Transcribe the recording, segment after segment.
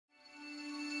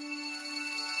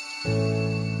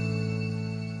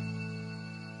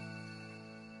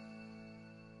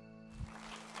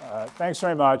Thanks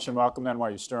very much, and welcome to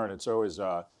NYU Stern. It's always,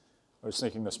 I was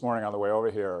thinking this morning on the way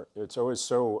over here, it's always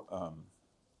so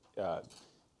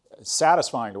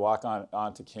satisfying to walk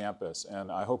onto campus.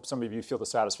 And I hope some of you feel the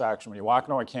satisfaction when you walk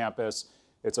onto a campus.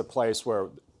 It's a place where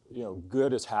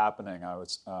good is happening.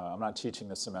 I'm not teaching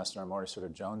this semester. I'm already sort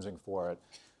of jonesing for it.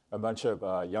 A bunch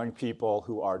of young people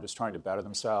who are just trying to better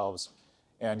themselves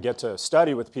and get to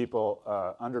study with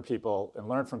people, under people, and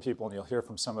learn from people, and you'll hear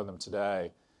from some of them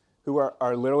today, who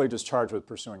are literally just charged with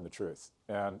pursuing the truth.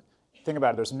 And think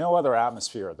about it, there's no other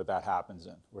atmosphere that happens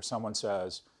in, where someone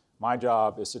says, my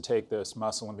job is to take this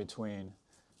muscle in between,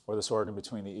 or this organ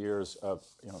between the ears of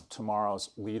tomorrow's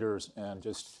leaders, and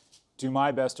just do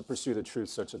my best to pursue the truth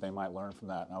such that they might learn from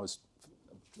that. And I was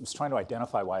trying to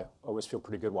identify why I always feel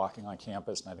pretty good walking on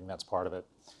campus, and I think that's part of it.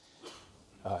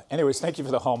 Anyways, thank you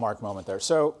for the hallmark moment there.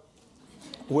 So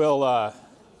we'll,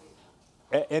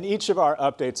 in each of our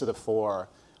updates of the four,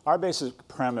 our basic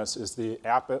premise is the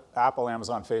Apple,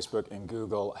 Amazon, Facebook, and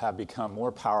Google have become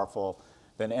more powerful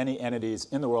than any entities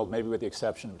in the world, maybe with the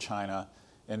exception of China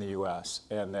and the US,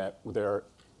 and that their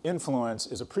influence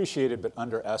is appreciated but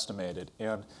underestimated.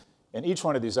 And in each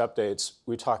one of these updates,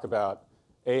 we talk about,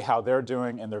 how they're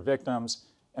doing and their victims.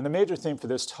 And the major theme for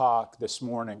this talk this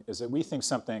morning is that we think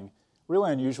something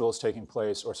really unusual is taking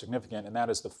place, or significant, and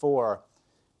that is the four,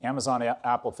 Amazon,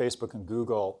 Apple, Facebook, and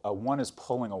Google, one is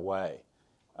pulling away.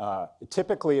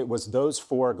 Typically, it was those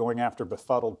four going after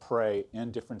befuddled prey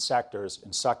in different sectors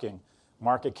and sucking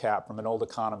market cap from an old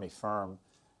economy firm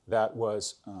that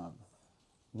was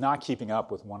not keeping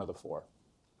up with one of the four.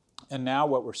 And now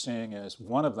what we're seeing is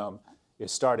one of them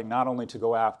is starting not only to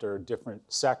go after different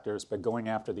sectors, but going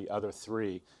after the other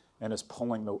three and is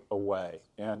pulling away.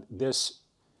 And this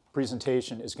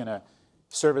presentation is going to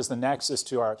serve as the nexus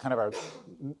to our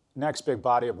next big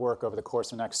body of work over the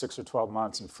course of the next 6 or 12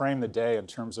 months, and frame the day in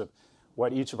terms of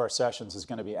what each of our sessions is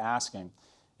going to be asking.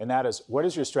 And that is, what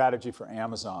is your strategy for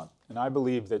Amazon? And I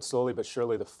believe that slowly but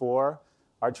surely the four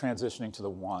are transitioning to the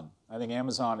one. I think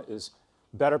Amazon is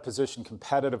better positioned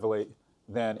competitively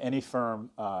than any firm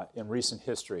in recent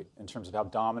history in terms of how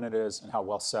dominant it is and how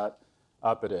well set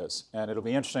up it is. And it'll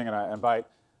be interesting, and I invite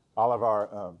all of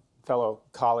our fellow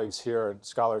colleagues here and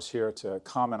scholars here to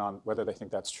comment on whether they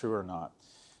think that's true or not.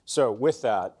 So with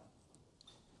that,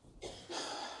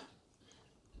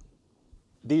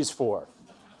 these four.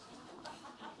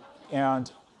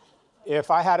 And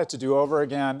if I had it to do over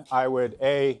again, I would,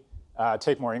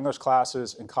 take more English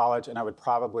classes in college, and I would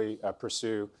probably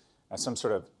pursue some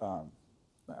sort of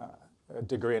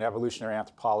degree in evolutionary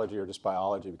anthropology or just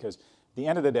biology, because at the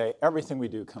end of the day, everything we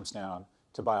do comes down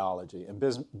to biology, and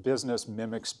business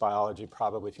mimics biology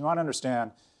probably. If you want to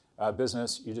understand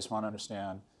business, you just want to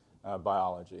understand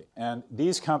biology. And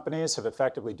these companies have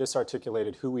effectively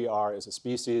disarticulated who we are as a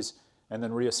species and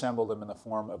then reassembled them in the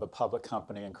form of a public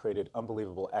company and created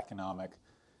unbelievable economic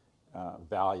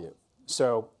value.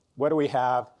 So what do we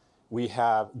have? We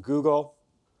have Google,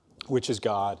 which is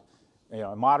God.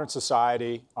 In modern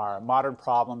society, our modern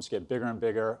problems get bigger and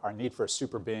bigger. Our need for a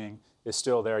super being is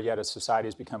still there, yet as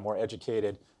societies become more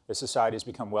educated, as societies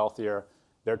become wealthier,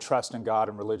 their trust in God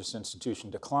and religious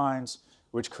institution declines,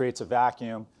 which creates a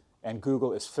vacuum, and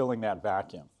Google is filling that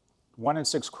vacuum. 1 in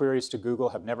 6 queries to Google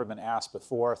have never been asked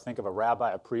before. Think of a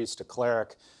rabbi, a priest, a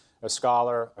cleric, a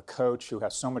scholar, a coach who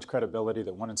has so much credibility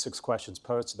that 1 in 6 questions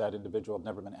posed to that individual have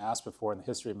never been asked before in the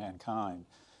history of mankind.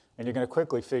 And you're going to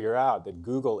quickly figure out that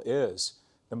Google is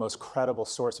the most credible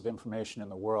source of information in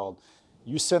the world.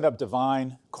 You send up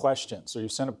divine questions, or you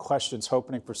send up questions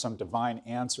hoping for some divine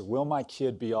answer. Will my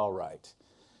kid be all right?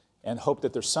 And hope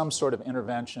that there's some sort of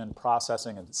intervention,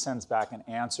 processing, and it sends back an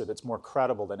answer that's more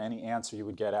credible than any answer you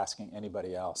would get asking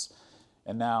anybody else.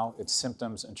 And now it's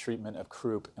symptoms and treatment of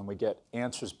croup, and we get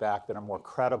answers back that are more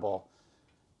credible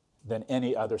than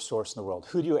any other source in the world.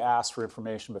 Who do you ask for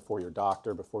information before your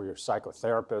doctor, before your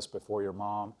psychotherapist, before your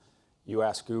mom? You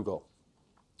ask Google.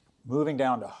 Moving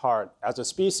down to heart. As a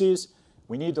species,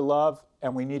 we need to love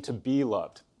and we need to be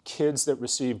loved. Kids that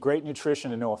receive great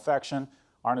nutrition and no affection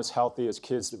aren't as healthy as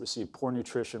kids that receive poor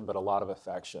nutrition but a lot of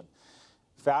affection.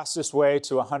 Fastest way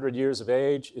to 100 years of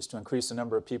age is to increase the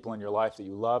number of people in your life that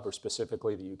you love, or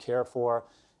specifically that you care for.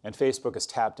 And Facebook has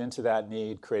tapped into that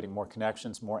need, creating more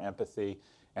connections, more empathy,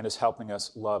 and is helping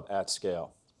us love at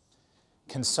scale.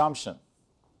 Consumption.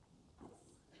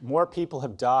 More people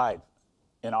have died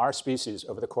in our species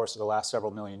over the course of the last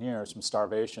several million years from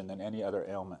starvation than any other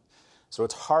ailment. So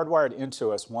it's hardwired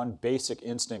into us one basic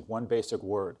instinct, one basic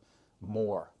word: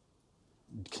 more.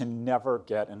 Can never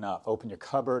get enough. Open your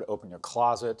cupboard, open your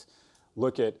closet,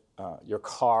 look at your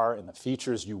car and the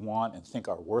features you want and think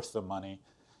are worth the money,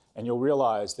 and you'll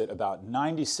realize that about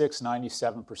 96,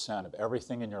 97% of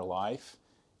everything in your life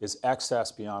is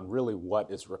excess beyond really what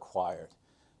is required.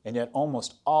 And yet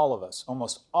almost all of us,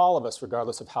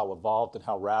 regardless of how evolved and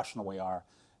how rational we are,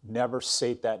 never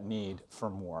sate that need for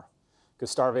more. Because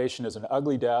starvation is an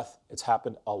ugly death. It's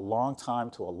happened a long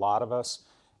time to a lot of us.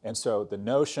 And so the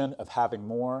notion of having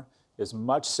more is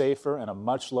much safer and a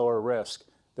much lower risk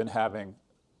than having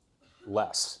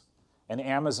less. And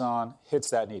Amazon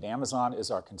hits that need. Amazon is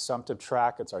our consumptive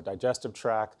track. It's our digestive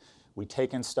track. We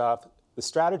take in stuff. The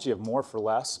strategy of more for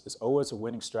less is always a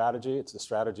winning strategy. It's the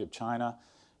strategy of China.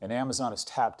 And Amazon has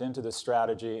tapped into this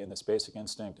strategy and this basic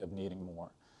instinct of needing more.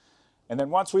 And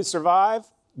then once we survive,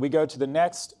 we go to the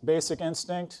next basic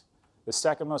instinct, the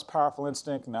second most powerful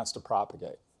instinct, and that's to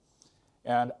propagate.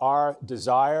 And our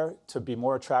desire to be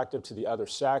more attractive to the other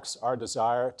sex, our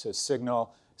desire to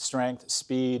signal strength,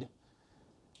 speed,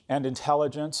 and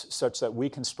intelligence such that we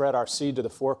can spread our seed to the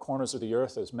four corners of the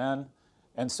earth as men,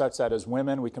 and such that as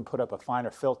women we can put up a finer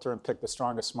filter and pick the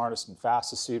strongest, smartest, and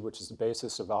fastest seed, which is the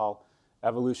basis of all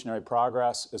evolutionary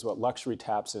progress, is what luxury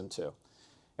taps into.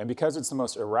 And because it's the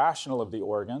most irrational of the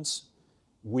organs,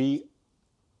 we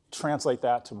translate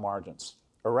that to margins.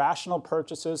 Irrational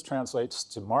purchases translates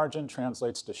to margin,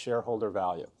 translates to shareholder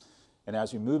value. And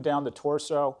as you move down the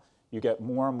torso, you get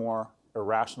more and more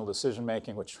irrational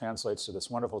decision-making, which translates to this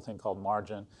wonderful thing called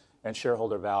margin and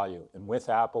shareholder value. And with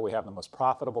Apple, we have the most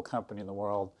profitable company in the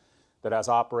world that has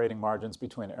operating margins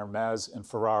between Hermes and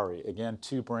Ferrari. Again,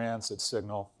 two brands that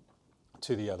signal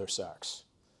to the other sex.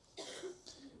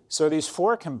 So these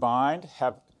four combined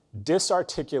have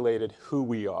disarticulated who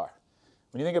we are.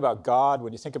 When you think about God,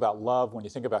 when you think about love, when you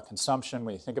think about consumption,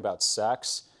 when you think about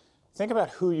sex, think about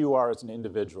who you are as an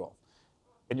individual.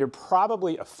 And you're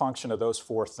probably a function of those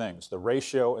four things. The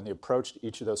ratio and the approach to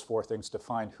each of those four things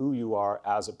define who you are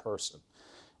as a person.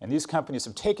 And these companies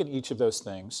have taken each of those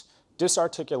things,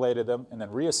 disarticulated them, and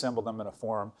then reassembled them in a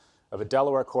form of a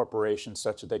Delaware corporation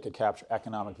such that they could capture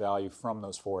economic value from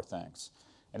those four things.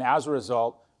 And as a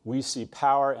result, we see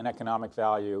power and economic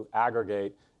value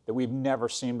aggregate that we've never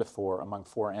seen before among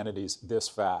four entities this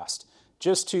fast.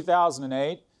 Just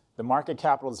 2008, the market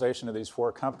capitalization of these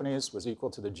four companies was equal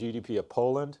to the GDP of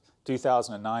Poland,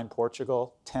 2009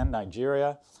 Portugal, 10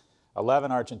 Nigeria,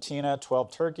 11 Argentina,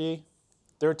 12 Turkey,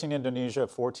 13 Indonesia,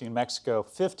 14 Mexico,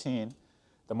 15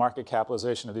 the market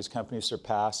capitalization of these companies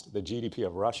surpassed the GDP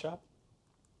of Russia.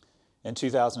 In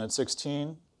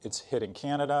 2016, it's hitting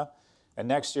Canada, and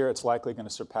next year it's likely going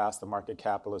to surpass the market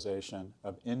capitalization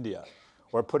of India.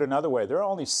 Or put another way, there are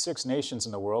only 6 nations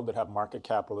in the world that have market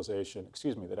capitalization,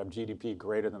 that have GDP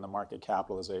greater than the market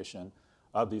capitalization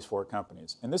of these four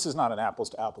companies. And this is not an apples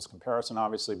to apples comparison,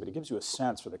 obviously, but it gives you a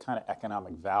sense for the kind of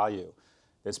economic value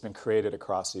that's been created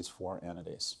across these four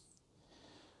entities.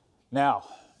 Now,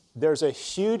 there's a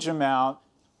huge amount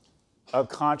of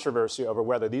controversy over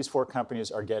whether these four companies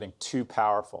are getting too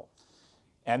powerful.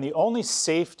 And the only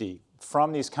safety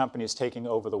from these companies taking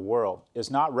over the world is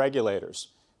not regulators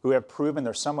who have proven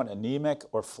they're somewhat anemic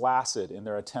or flaccid in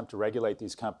their attempt to regulate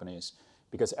these companies,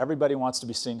 because everybody wants to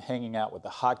be seen hanging out with the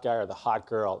hot guy or the hot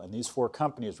girl. And these four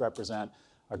companies represent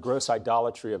a gross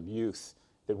idolatry of youth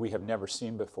that we have never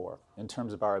seen before in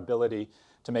terms of our ability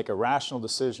to make irrational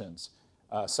decisions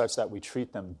such that we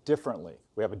treat them differently.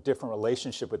 We have a different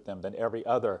relationship with them than every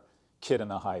other kid in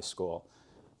the high school.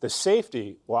 The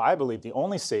safety, well, I believe the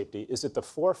only safety, is that the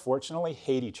four fortunately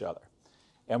hate each other.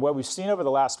 And what we've seen over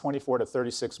the last 24 to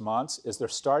 36 months is they're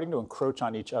starting to encroach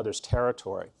on each other's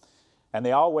territory. And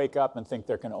they all wake up and think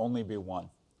there can only be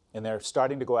one. And they're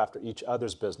starting to go after each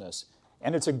other's business.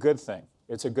 And it's a good thing.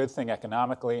 It's a good thing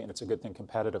economically, and it's a good thing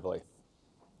competitively.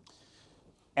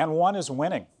 And one is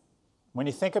winning. When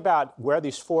you think about where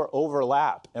these four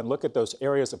overlap and look at those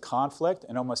areas of conflict,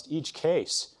 in almost each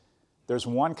case, there's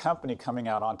one company coming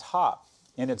out on top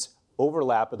in its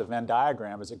overlap of the Venn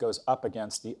diagram as it goes up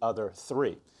against the other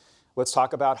three. Let's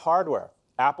talk about hardware.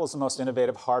 Apple's the most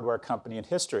innovative hardware company in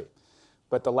history.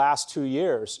 But the last 2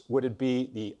 years, would it be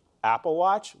the Apple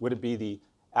Watch? Would it be the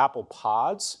Apple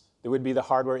Pods? It would be the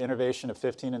hardware innovation of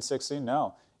 15 and 16?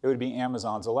 No, it would be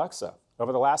Amazon's Alexa.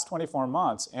 Over the last 24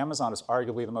 months, Amazon is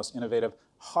arguably the most innovative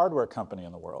hardware company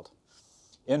in the world.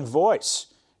 In voice,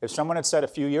 if someone had said a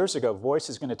few years ago, voice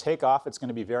is going to take off, it's going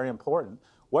to be very important,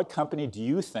 what company do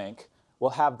you think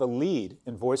will have the lead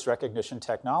in voice recognition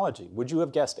technology? Would you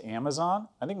have guessed Amazon?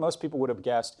 I think most people would have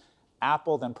guessed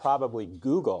Apple, then probably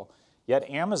Google. Yet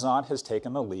Amazon has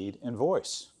taken the lead in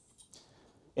voice.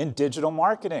 In digital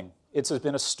marketing, it's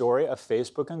been a story of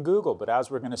Facebook and Google. But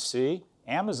as we're going to see,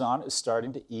 Amazon is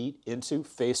starting to eat into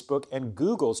Facebook and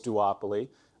Google's duopoly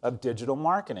of digital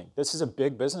marketing. This is a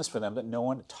big business for them that no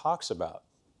one talks about.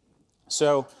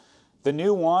 So the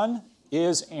new one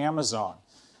is Amazon.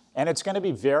 And it's going to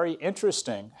be very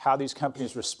interesting how these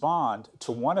companies respond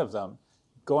to one of them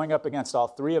going up against all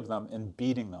three of them and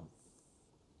beating them.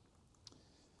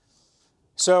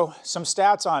 So some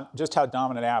stats on just how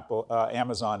dominant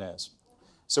Amazon is.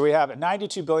 So we have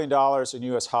 $92 billion in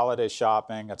U.S. holiday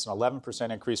shopping. That's an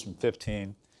 11% increase from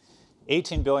 15.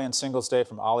 $18 billion Singles Day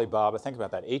from Alibaba. Think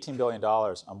about that, $18 billion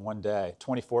on one day,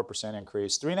 24%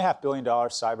 increase. $3.5 billion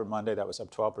Cyber Monday, that was up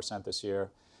 12% this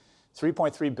year.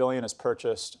 $3.3 billion is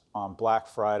purchased on Black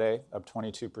Friday, up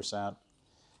 22%.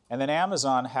 And then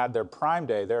Amazon had their Prime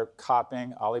Day. They're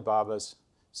copying Alibaba's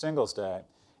Singles Day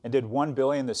and did $1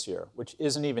 billion this year, which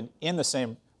isn't even in the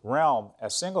same realm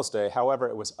as Singles Day. However,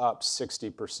 it was up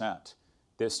 60%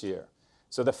 this year.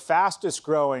 So the fastest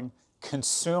growing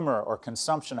consumer or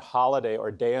consumption holiday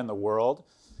or day in the world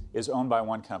is owned by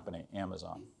one company,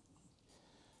 Amazon.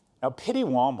 Now, pity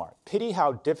Walmart. Pity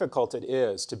how difficult it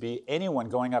is to be anyone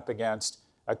going up against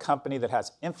a company that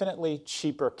has infinitely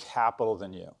cheaper capital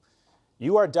than you.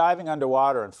 You are diving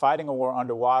underwater and fighting a war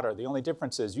underwater. The only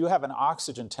difference is you have an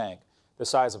oxygen tank the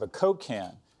size of a Coke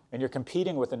can, and you're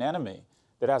competing with an enemy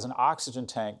that has an oxygen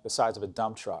tank the size of a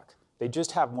dump truck. They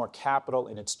just have more capital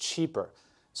and it's cheaper.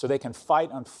 So they can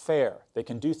fight unfair. They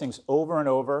can do things over and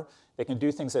over. They can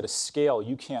do things at a scale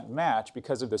you can't match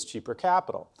because of this cheaper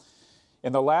capital.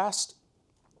 In the last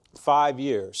 5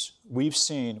 years, we've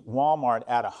seen Walmart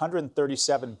add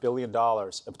 $137 billion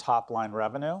of top-line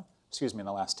revenue. Excuse me, in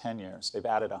the last 10 years, they've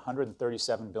added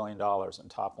 $137 billion in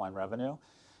top-line revenue.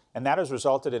 And that has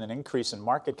resulted in an increase in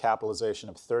market capitalization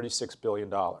of $36 billion.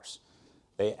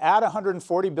 They add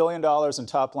 $140 billion in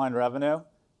top-line revenue.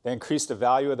 They increase the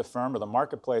value of the firm, or the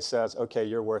marketplace says, okay,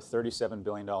 you're worth $37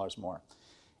 billion more.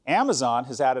 Amazon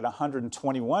has added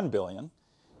 $121 billion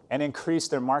and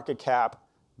increased their market cap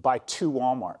by 2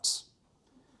 Walmarts.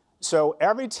 So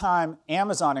every time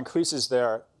Amazon increases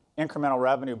their incremental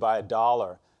revenue by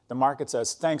 $1, the market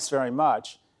says, thanks very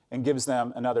much, and gives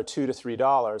them another $2 to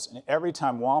 $3. And every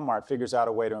time Walmart figures out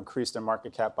a way to increase their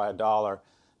market cap by $1,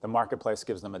 the marketplace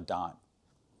gives them a dime.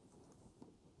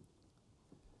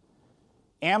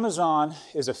 Amazon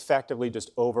is effectively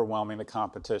just overwhelming the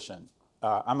competition.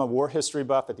 I'm a war history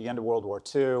buff. At the end of World War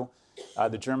II,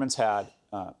 the Germans had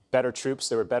better troops.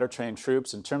 They were better trained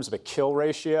troops. In terms of a kill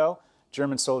ratio,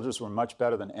 German soldiers were much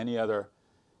better than any other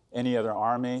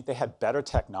army. They had better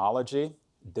technology.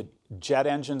 The jet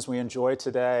engines we enjoy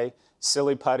today,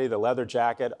 silly putty, the leather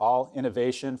jacket, all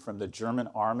innovation from the German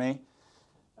army.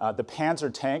 The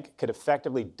Panzer tank could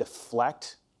effectively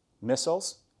deflect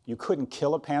missiles. You couldn't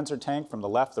kill a Panzer tank from the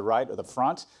left, the right, or the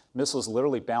front. Missiles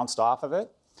literally bounced off of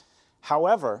it.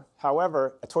 However,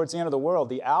 towards the end of the world,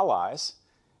 the Allies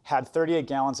had 38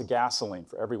 gallons of gasoline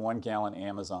for every 1 gallon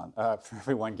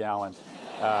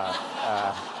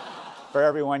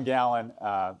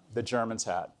the Germans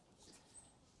had.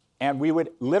 And we would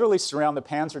literally surround the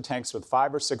Panzer tanks with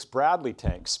 5 or 6 Bradley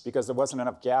tanks because there wasn't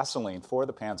enough gasoline for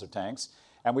the Panzer tanks.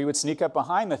 And we would sneak up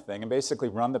behind the thing and basically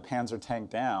run the Panzer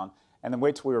tank down and then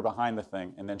wait till we were behind the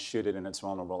thing and then shoot it in its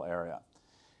vulnerable area.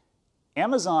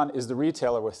 Amazon is the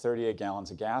retailer with 38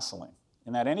 gallons of gasoline.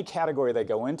 And that any category they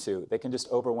go into, they can just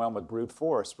overwhelm with brute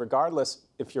force, regardless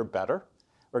if you're better,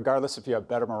 regardless if you have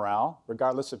better morale,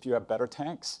 regardless if you have better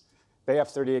tanks. They have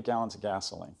 38 gallons of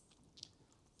gasoline.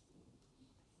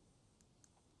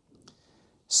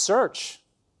 Search.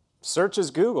 Search is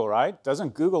Google, right?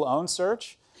 Doesn't Google own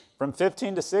search? From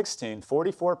 15 to 16,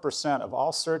 44% of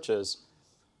all searches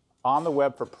on the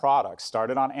web for products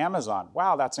started on Amazon.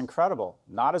 Wow, that's incredible.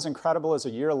 Not as incredible as a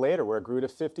year later where it grew to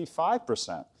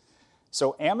 55%.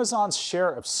 So Amazon's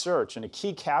share of search in a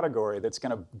key category that's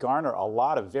going to garner a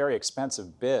lot of very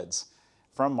expensive bids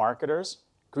from marketers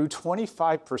grew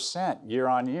 25% year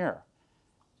on year.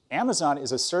 Amazon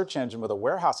is a search engine with a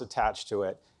warehouse attached to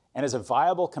it and is a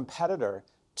viable competitor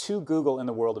to Google in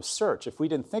the world of search. If we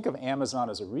didn't think of Amazon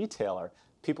as a retailer,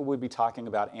 people would be talking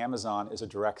about Amazon as a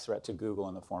direct threat to Google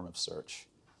in the form of search.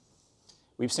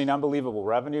 We've seen unbelievable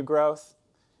revenue growth.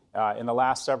 In the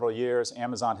last several years,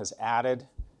 Amazon has added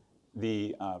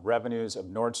the revenues of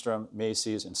Nordstrom,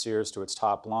 Macy's, and Sears to its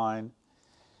top line.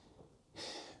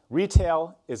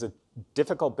 Retail is a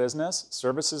difficult business.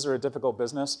 Services are a difficult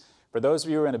business. For those of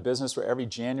you who are in a business where every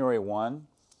January 1,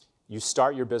 you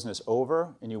start your business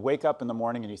over, and you wake up in the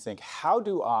morning and you think, how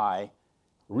do I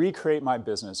recreate my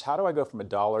business? How do I go from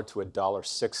 $1 to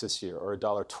 $1.06 this year, or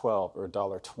 $1.12, or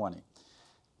 $1.20?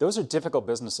 those are difficult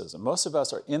businesses, and most of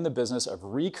us are in the business of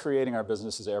recreating our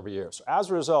businesses every year. So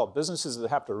as a result, businesses that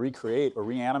have to recreate or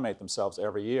reanimate themselves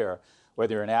every year,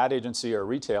 whether you're an ad agency or a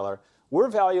retailer, we're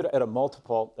valued at a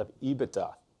multiple of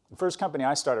EBITDA. The first company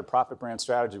I started, Profit Brand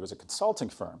Strategy, was a consulting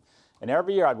firm. And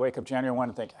every year I'd wake up January 1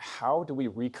 and think, how do we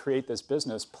recreate this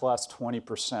business plus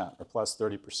 20% or plus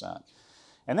 30%?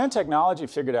 And then technology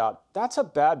figured out, that's a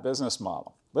bad business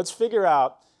model. Let's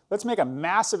make a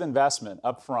massive investment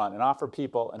up front and offer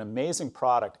people an amazing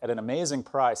product at an amazing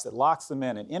price that locks them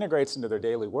in and integrates into their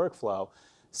daily workflow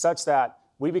such that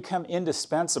we become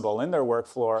indispensable in their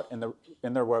workflow, and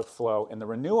the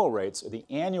renewal rates or the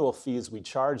annual fees we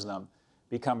charge them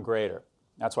become greater.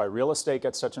 That's why real estate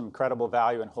gets such an incredible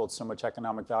value and holds so much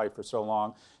economic value for so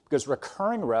long, because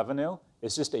recurring revenue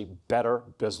is just a better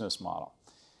business model.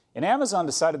 And Amazon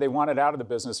decided they wanted out of the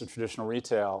business of traditional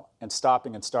retail and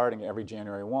stopping and starting every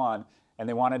January 1, and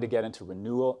they wanted to get into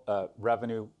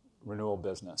revenue renewal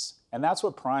business. And that's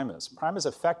what Prime is. Prime has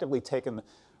effectively taken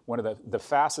one of the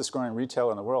fastest growing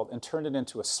retailer in the world and turned it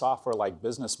into a software-like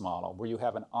business model where you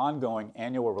have an ongoing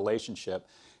annual relationship,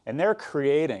 and they're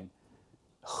creating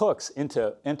hooks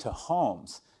into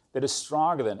homes that is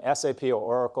stronger than SAP or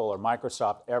Oracle or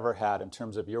Microsoft ever had in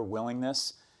terms of your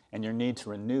willingness and your need to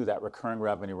renew that recurring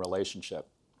revenue relationship.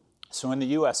 So in the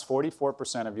US,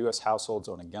 44% of US households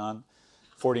own a gun,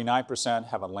 49%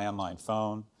 have a landline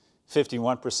phone,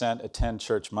 51% attend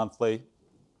church monthly.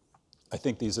 I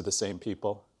think these are the same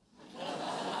people.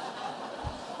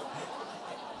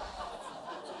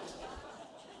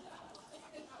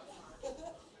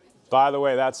 By the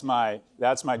way, that's my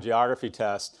geography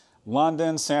test.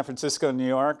 London, San Francisco, New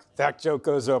York, that joke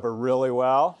goes over really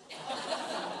well.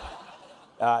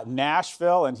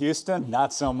 Nashville and Houston,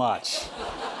 not so much.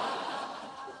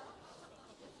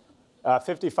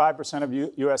 55% of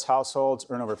U.S. households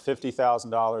earn over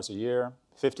 $50,000 a year.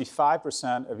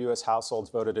 55% of U.S. households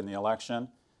voted in the election.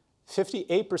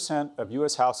 58% of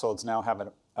U.S. households now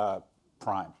have a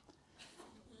Prime.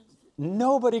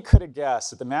 Nobody could have guessed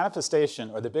that the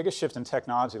manifestation or the biggest shift in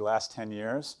technology the last 10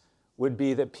 years would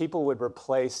be that people would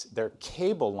replace their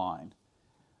cable line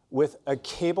with a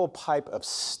cable pipe of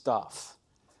stuff.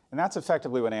 And that's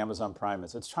effectively what Amazon Prime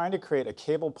is. It's trying to create a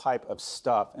cable pipe of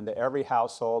stuff into every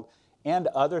household and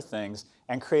other things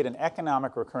and create an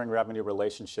economic recurring revenue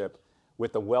relationship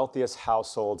with the wealthiest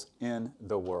households in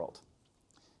the world.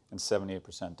 And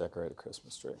 78% decorate a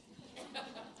Christmas tree.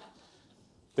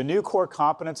 The new core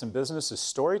competence in business is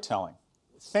storytelling.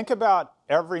 Think about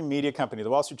every media company, the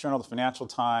Wall Street Journal, the Financial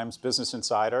Times, Business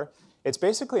Insider. It's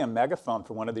basically a megaphone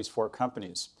for one of these four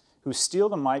companies who steal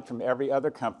the mic from every other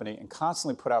company and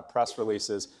constantly put out press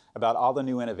releases about all the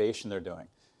new innovation they're doing.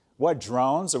 What,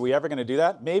 drones? Are we ever going to do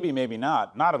that? Maybe, maybe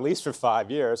not. Not at least for 5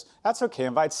 years. That's okay.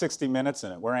 Invite 60 Minutes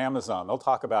in it. We're Amazon. They'll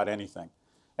talk about anything.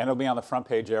 And it'll be on the front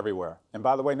page everywhere. And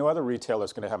by the way, no other retailer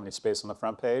is going to have any space on the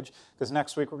front page, because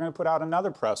next week we're going to put out another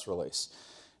press release.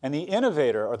 And the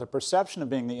innovator, or the perception of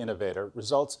being the innovator,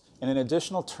 results in an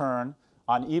additional turn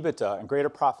on EBITDA and greater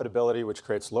profitability, which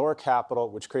creates lower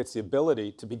capital, which creates the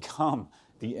ability to become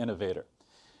the innovator.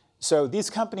 So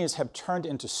these companies have turned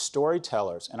into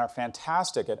storytellers and are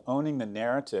fantastic at owning the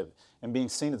narrative and being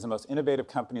seen as the most innovative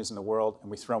companies in the world, and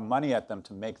we throw money at them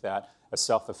to make that a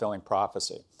self-fulfilling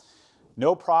prophecy.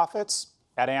 No profits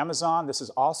at Amazon. This has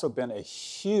also been a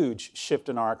huge shift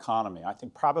in our economy. I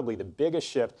think probably the biggest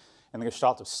shift in the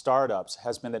gestalt of startups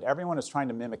has been that everyone is trying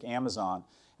to mimic Amazon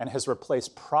and has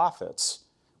replaced profits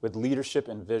with leadership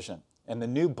and vision. And the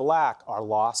new black are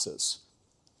losses.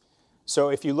 So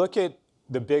if you look at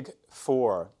the big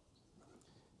four,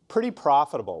 pretty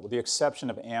profitable with the exception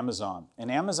of Amazon.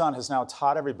 And Amazon has now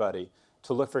taught everybody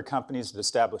to look for companies that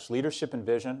establish leadership and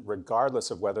vision regardless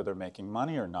of whether they're making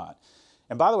money or not.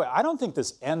 And by the way, I don't think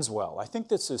this ends well. I think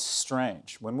this is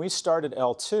strange. When we started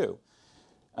L2,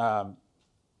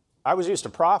 I was used to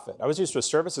profit. I was used to a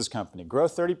services company, grow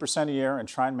 30% a year and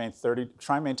try and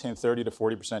maintain 30 to 40%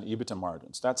 EBITDA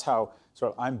margins. That's how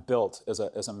sort of I'm built as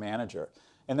a manager.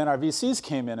 And then our VCs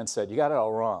came in and said, you got it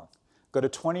all wrong. Go to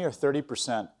 20 or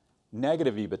 30%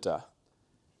 negative EBITDA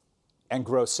and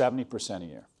grow 70% a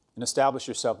year and establish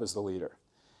yourself as the leader.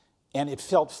 And it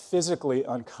felt physically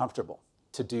uncomfortable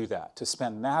to do that, to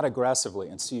spend that aggressively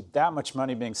and see that much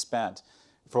money being spent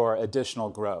for additional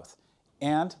growth.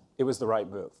 And it was the right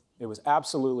move. It was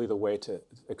absolutely the way to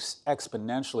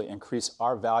exponentially increase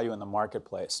our value in the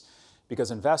marketplace, because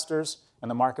investors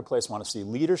and the marketplace want to see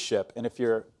leadership. And if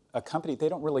you're a company, they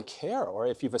don't really care. Or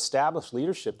if you've established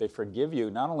leadership, they forgive you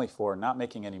not only for not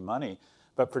making any money,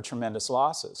 but for tremendous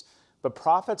losses. But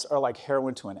profits are like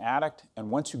heroin to an addict.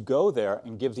 And once you go there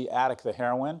and give the addict the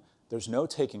heroin, there's no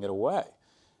taking it away.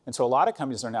 And so a lot of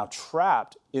companies are now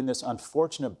trapped in this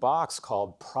unfortunate box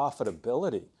called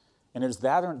profitability. And it's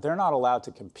that they're not allowed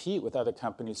to compete with other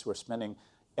companies who are spending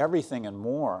everything and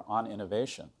more on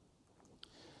innovation.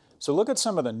 So look at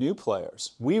some of the new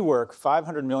players. WeWork,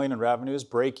 500 million in revenues,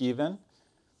 break even.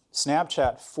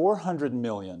 Snapchat, 400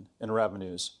 million in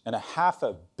revenues and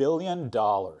 $500 million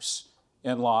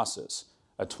in losses.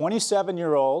 A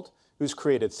 27-year-old who's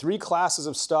created 3 classes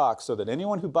of stock so that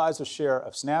anyone who buys a share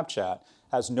of Snapchat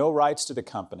has no rights to the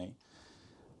company.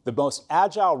 The most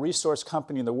agile resource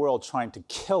company in the world trying to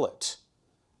kill it,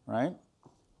 right?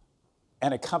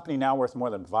 And a company now worth more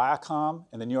than Viacom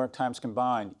and the New York Times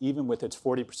combined, even with its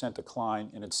 40% decline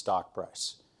in its stock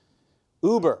price.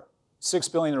 Uber, 6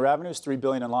 billion in revenues, 3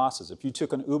 billion in losses. If you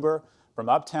took an Uber from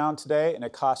Uptown today and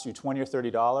it cost you $20 or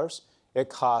 $30, it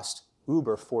cost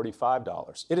Uber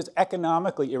 $45. It is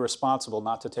economically irresponsible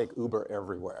not to take Uber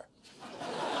everywhere.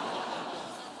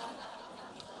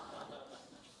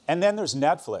 And then there's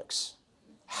Netflix.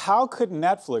 How could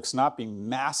Netflix not be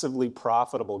massively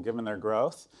profitable given their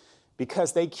growth?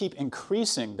 Because they keep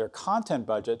increasing their content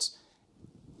budgets.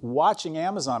 Watching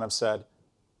Amazon have said,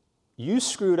 you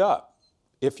screwed up.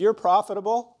 If you're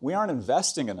profitable, we aren't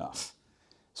investing enough.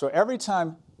 So every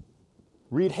time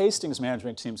Reed Hastings'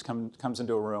 management teams comes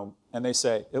into a room and they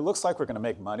say, it looks like we're going to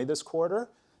make money this quarter,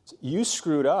 you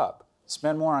screwed up.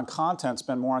 Spend more on content,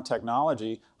 spend more on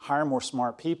technology, hire more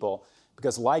smart people.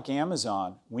 Because like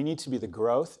Amazon, we need to be the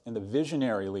growth and the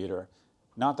visionary leader,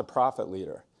 not the profit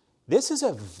leader. This is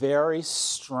a very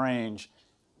strange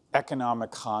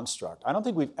economic construct. I don't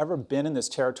think we've ever been in this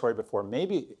territory before,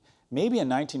 maybe in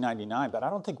 1999, but I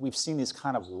don't think we've seen these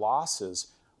kind of losses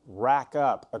rack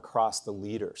up across the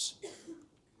leaders.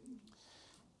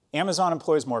 Amazon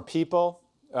employs more people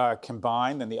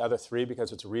combined than the other 3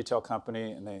 because it's a retail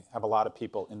company and they have a lot of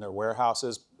people in their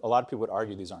warehouses. A lot of people would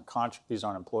argue these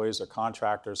aren't employees, they're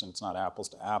contractors, and it's not apples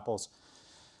to apples.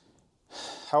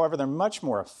 However, they're much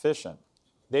more efficient.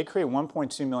 They create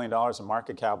 $1.2 million in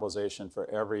market capitalization for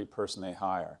every person they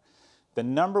hire. The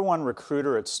 #1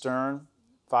 recruiter at Stern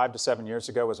 5 to 7 years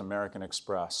ago was American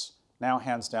Express. Now,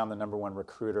 hands down, the #1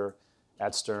 recruiter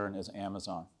at Stern is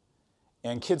Amazon.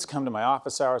 And kids come to my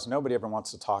office hours. Nobody ever wants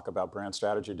to talk about brand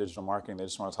strategy, digital marketing. They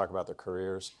just want to talk about their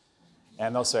careers.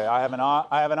 And they'll say, I have an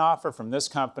offer from this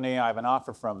company. I have an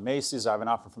offer from Macy's. I have an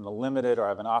offer from The Limited. Or I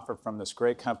have an offer from this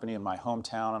great company in my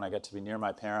hometown, and I get to be near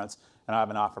my parents. And I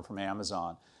have an offer from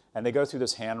Amazon. And they go through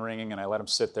this hand-wringing, and I let them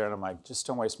sit there. And I'm like, just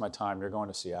don't waste my time. You're going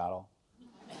to Seattle.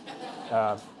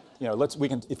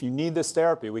 If you need this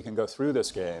therapy, we can go through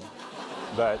this game.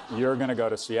 But you're going to go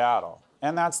to Seattle.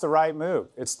 And that's the right move.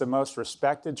 It's the most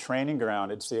respected training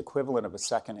ground. It's the equivalent of a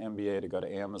second M.B.A. to go to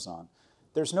Amazon.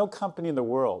 There's no company in the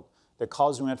world that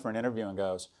calls you in for an interview and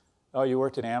goes, oh, you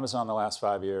worked at Amazon the last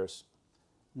 5 years?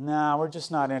 No, we're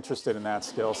just not interested in that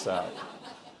skill set.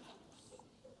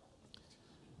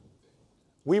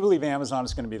 We believe Amazon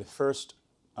is going to be the first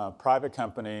private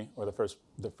company or the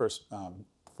first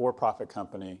for-profit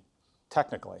company,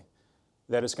 technically,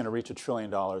 that is going to reach $1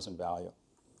 trillion in value.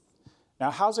 Now,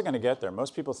 how's it going to get there?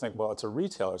 Most people think, well, it's a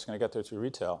retailer. It's going to get there through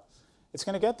retail. It's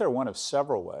going to get there one of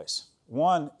several ways.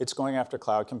 1, it's going after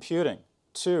cloud computing.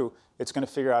 2, it's going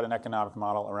to figure out an economic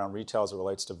model around retail as it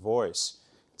relates to voice.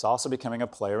 It's also becoming a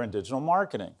player in digital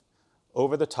marketing,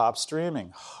 over-the-top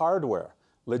streaming, hardware,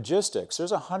 logistics.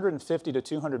 There's $150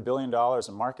 to $200 billion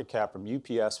in market cap from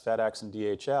UPS, FedEx, and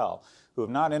DHL, who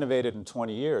have not innovated in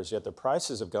 20 years, yet their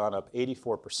prices have gone up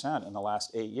 84% in the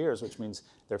last 8 years, which means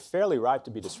they're fairly ripe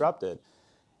to be disrupted.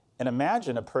 And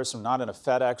imagine a person not in a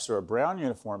FedEx or a Brown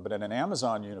uniform, but in an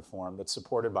Amazon uniform that's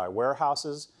supported by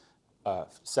warehouses,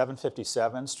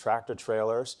 757s, tractor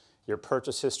trailers, your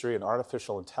purchase history, and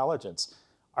artificial intelligence.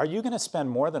 Are you going to spend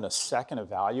more than a second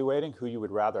evaluating who you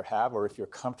would rather have, or if you're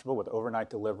comfortable with overnight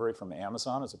delivery from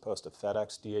Amazon as opposed to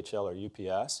FedEx, DHL, or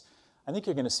UPS? I think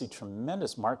you're going to see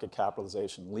tremendous market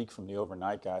capitalization leak from the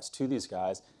overnight guys to these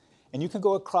guys. And you can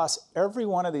go across every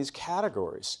one of these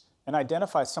categories and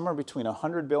identify somewhere between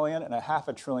 $100 billion and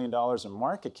 $500 billion in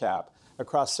market cap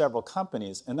across several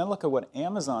companies. And then look at what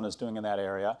Amazon is doing in that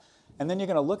area. And then you're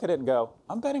going to look at it and go,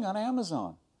 I'm betting on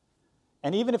Amazon.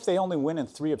 And even if they only win in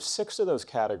 3 of 6 of those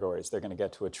categories, they're going to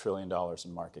get to $1 trillion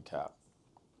in market cap.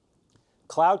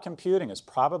 Cloud computing is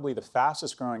probably the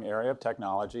fastest growing area of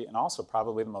technology and also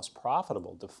probably the most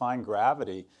profitable, defying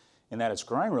gravity in that it's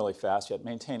growing really fast yet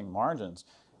maintaining margins.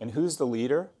 And who's the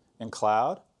leader in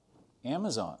cloud?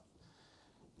 Amazon.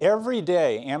 Every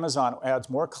day, Amazon adds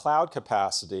more cloud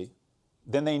capacity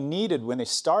than they needed when they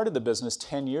started the business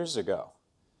 10 years ago.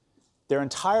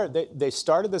 They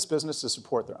started this business to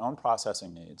support their own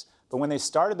processing needs. But when they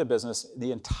started the business,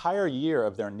 the entire year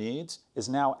of their needs is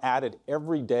now added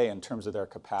every day in terms of their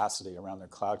capacity around their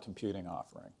cloud computing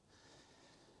offering.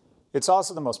 It's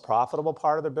also the most profitable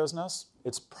part of their business.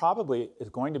 It's probably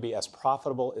going to be as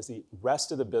profitable as the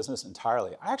rest of the business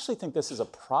entirely. I actually think this is a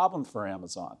problem for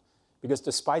Amazon because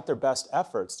despite their best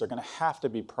efforts, they're going to have to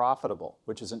be profitable,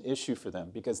 which is an issue for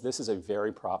them because this is a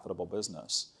very profitable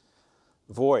business.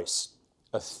 Voice.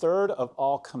 A third of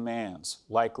all commands,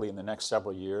 likely in the next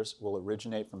several years, will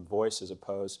originate from voice as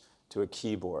opposed to a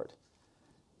keyboard.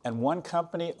 And one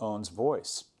company owns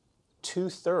voice.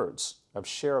 2/3 of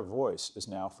share of voice is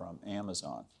now from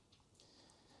Amazon.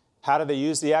 How do they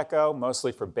use the Echo?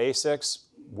 Mostly for basics.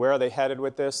 Where are they headed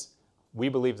with this? We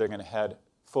believe they're going to head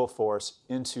full force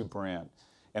into brand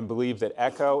and believe that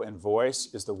Echo and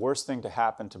voice is the worst thing to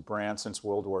happen to brand since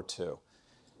World War II.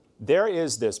 There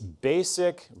is this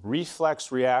basic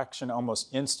reflex reaction,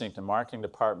 almost instinct in marketing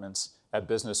departments at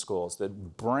business schools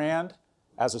that brand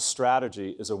as a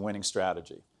strategy is a winning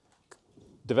strategy.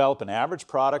 Develop an average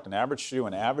product, an average shoe,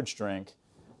 an average drink,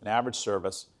 an average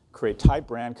service, create tight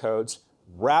brand codes,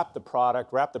 wrap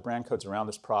the brand codes around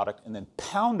this product, and then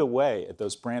pound away at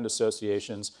those brand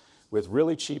associations with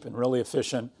really cheap and really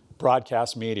efficient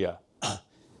broadcast media.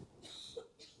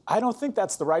 I don't think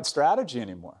that's the right strategy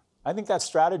anymore. I think that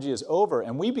strategy is over,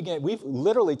 and we've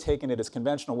literally taken it as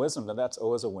conventional wisdom that that's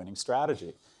always a winning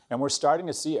strategy. And we're starting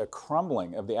to see a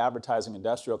crumbling of the advertising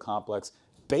industrial complex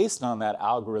based on that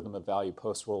algorithm of value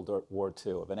post-World War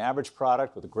II, of an average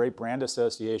product with great brand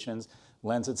associations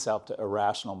lends itself to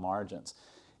irrational margins.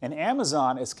 And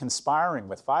Amazon is conspiring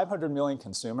with 500 million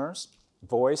consumers,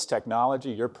 voice, technology,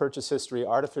 your purchase history,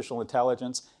 artificial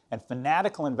intelligence, and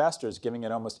fanatical investors giving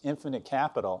it almost infinite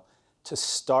capital to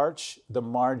starch the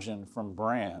margin from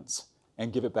brands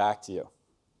and give it back to you.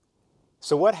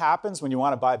 So what happens when you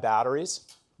want to buy batteries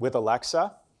with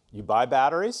Alexa? You buy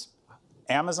batteries.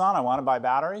 Amazon, I want to buy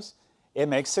batteries. It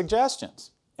makes suggestions.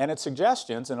 And its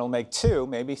suggestions, and it'll make 2,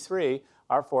 maybe 3,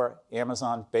 are for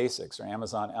Amazon Basics or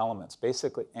Amazon Elements,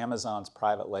 basically Amazon's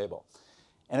private label.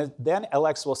 And then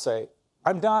Alexa will say,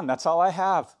 I'm done, that's all I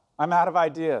have. I'm out of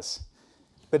ideas.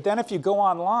 But then if you go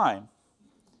online,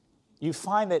 you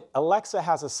find that Alexa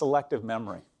has a selective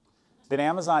memory, that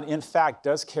Amazon, in fact,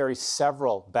 does carry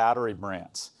several battery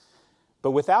brands.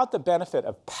 But without the benefit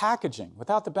of packaging,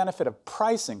 without the benefit of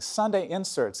pricing, Sunday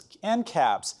inserts, end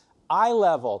caps, eye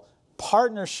level,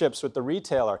 partnerships with the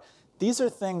retailer, these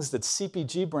are things that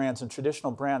CPG brands and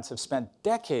traditional brands have spent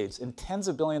decades and tens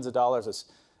of billions of dollars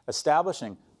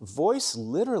establishing. Voice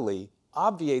literally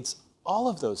obviates all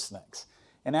of those things.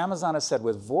 And Amazon has said,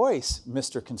 with voice,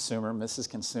 Mr. Consumer, Mrs.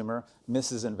 Consumer,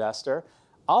 Mrs. Investor,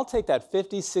 I'll take that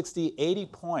 50, 60, 80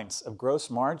 points of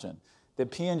gross margin that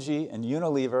P&G and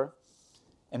Unilever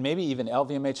and maybe even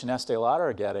LVMH and Estee Lauder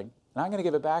are getting, and I'm going to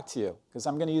give it back to you because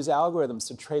I'm going to use algorithms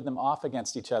to trade them off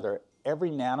against each other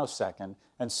every nanosecond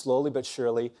and slowly but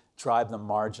surely drive the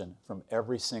margin from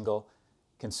every single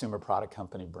consumer product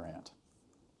company brand.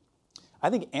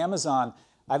 I think Amazon,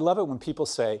 I love it when people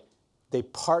say, they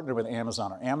partner with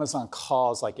Amazon, or Amazon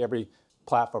calls, like every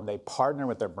platform, they partner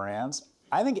with their brands.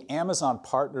 I think Amazon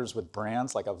partners with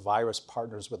brands like a virus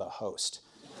partners with a host.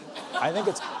 I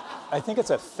think it's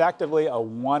effectively a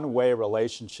one-way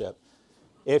relationship.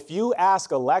 If you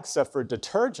ask Alexa for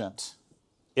detergent,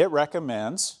 it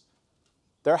recommends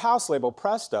their house label,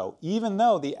 Presto, even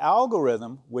though the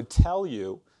algorithm would tell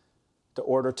you to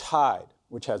order Tide,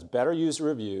 which has better user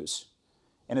reviews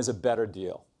and is a better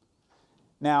deal.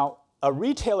 Now, a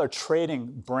retailer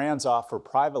trading brands off for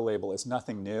private label is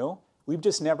nothing new. We've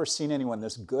just never seen anyone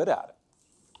this good at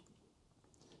it.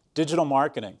 Digital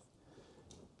marketing.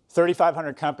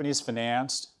 3,500 companies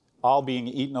financed, all being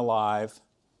eaten alive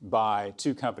by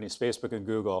 2 companies, Facebook and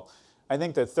Google. I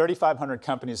think that 3,500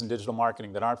 companies in digital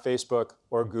marketing that aren't Facebook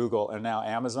or Google and now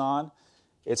Amazon,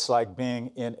 it's like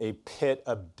being in a pit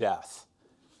of death.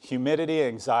 Humidity,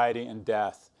 anxiety, and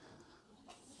death.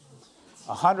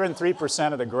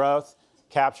 103% of the growth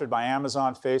captured by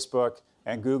Amazon, Facebook,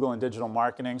 and Google in digital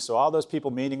marketing. So all those people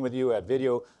meeting with you at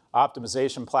video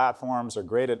optimization platforms are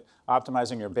great at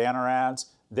optimizing your banner ads.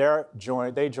 They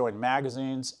join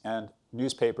magazines and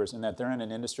newspapers in that they're in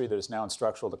an industry that is now in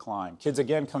structural decline. Kids,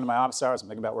 again, come to my office hours and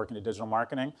think about working in digital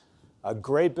marketing. A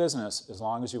great business as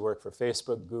long as you work for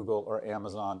Facebook, Google, or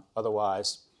Amazon.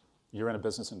 Otherwise, you're in a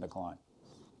business in decline.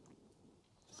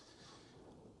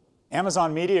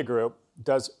 Amazon Media Group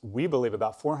does, we believe,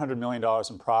 about $400 million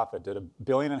in profit, did $1.5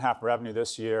 billion revenue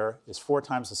this year, is 4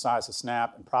 times the size of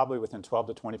Snap, and probably within 12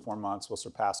 to 24 months will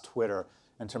surpass Twitter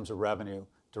in terms of revenue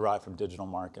derived from digital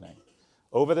marketing.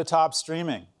 Over-the-top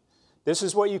streaming. This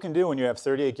is what you can do when you have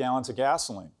 38 gallons of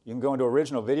gasoline. You can go into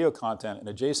original video content, an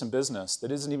adjacent business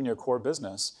that isn't even your core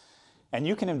business, and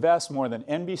you can invest more than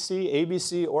NBC,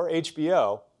 ABC, or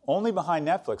HBO only behind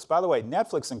Netflix. By the way,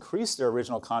 Netflix increased their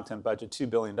original content budget $2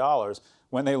 billion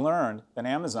when they learned that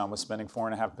Amazon was spending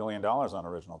 $4.5 billion on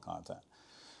original content.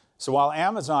 So while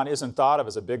Amazon isn't thought of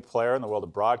as a big player in the world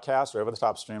of broadcast or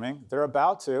over-the-top streaming, they're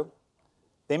about to.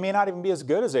 They may not even be as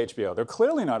good as HBO. They're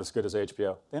clearly not as good as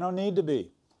HBO. They don't need to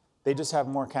be. They just have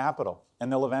more capital,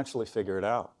 and they'll eventually figure it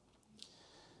out.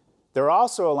 They're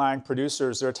also allowing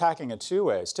producers, they're attacking it two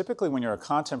ways. Typically, when you're a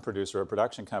content producer or a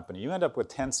production company, you end up with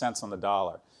 10 cents on the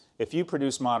dollar. If you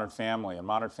produce Modern Family, and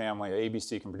Modern Family,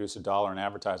 ABC can produce $1 in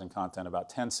advertising content, about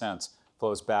 10 cents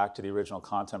flows back to the original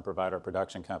content provider or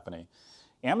production company.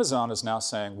 Amazon is now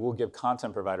saying we'll give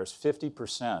content providers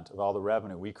 50% of all the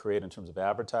revenue we create in terms of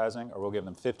advertising, or we'll give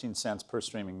them 15 cents per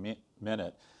streaming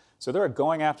minute. So they're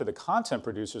going after the content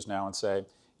producers now and say,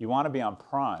 you want to be on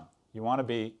Prime. You want to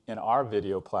be in our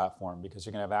video platform because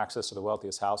you're going to have access to the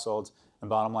wealthiest households, and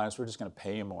bottom line is we're just going to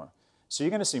pay you more. So you're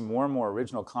going to see more and more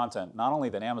original content, not only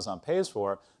that Amazon pays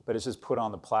for, but it's just put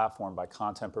on the platform by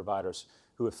content providers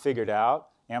who have figured out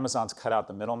Amazon's cut out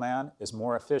the middleman, is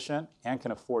more efficient, and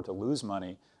can afford to lose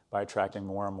money by attracting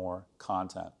more and more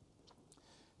content.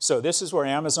 So this is where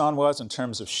Amazon was in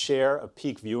terms of share of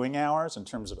peak viewing hours, in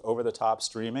terms of over-the-top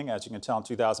streaming, as you can tell in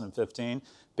 2015,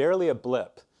 barely a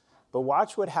blip. But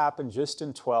watch what happened just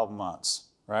in 12 months,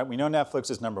 right? We know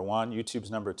Netflix is number 1,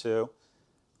 YouTube's number 2.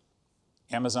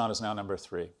 Amazon is now number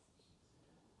 3.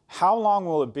 How long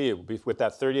will it be with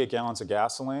that 38 gallons of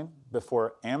gasoline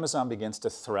before Amazon begins to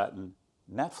threaten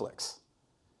Netflix?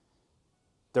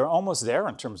 They're almost there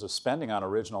in terms of spending on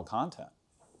original content.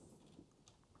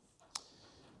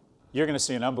 You're going to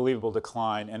see an unbelievable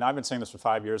decline, and I've been saying this for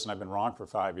 5 years, and I've been wrong for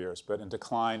 5 years, but in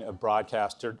decline of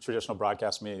traditional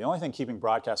broadcast media. The only thing keeping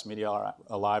broadcast media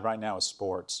alive right now is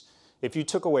sports. If you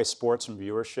took away sports from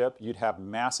viewership, you'd have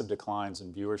massive declines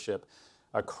in viewership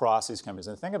across these companies.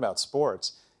 And the thing about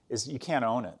sports is you can't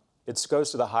own it. It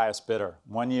goes to the highest bidder.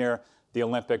 One year, the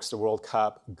Olympics, the World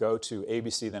Cup go to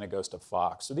ABC, then it goes to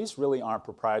Fox. So these really aren't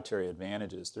proprietary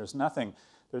advantages. There's nothing,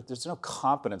 there's no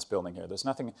competence building here. There's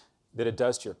nothing that it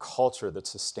does to your culture that's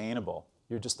sustainable.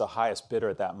 You're just the highest bidder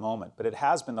at that moment. But it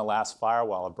has been the last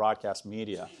firewall of broadcast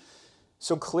media.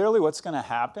 So clearly what's going to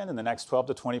happen in the next 12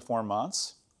 to 24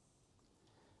 months,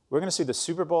 we're going to see the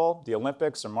Super Bowl, the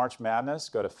Olympics, or March Madness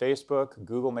go to Facebook,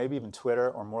 Google, maybe even Twitter,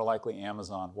 or more likely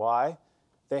Amazon. Why?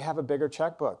 They have a bigger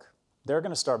checkbook. They're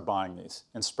going to start buying these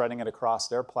and spreading it across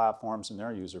their platforms and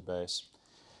their user base.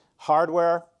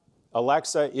 Hardware,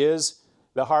 Alexa is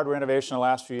the hardware innovation of the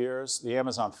last few years. The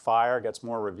Amazon Fire gets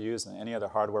more reviews than any other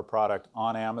hardware product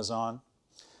on Amazon.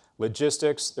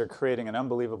 Logistics, they're creating an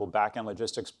unbelievable back-end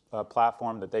logistics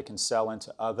platform that they can sell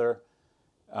into other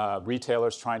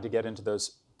retailers trying to get into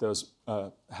those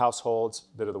households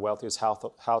that are the wealthiest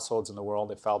households in the world.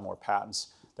 They filed more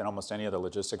patents than almost any other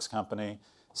logistics company.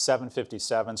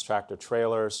 757s, tractor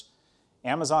trailers.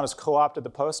 Amazon has co-opted the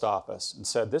post office and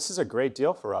said, this is a great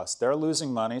deal for us. They're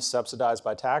losing money subsidized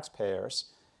by taxpayers,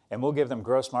 and we'll give them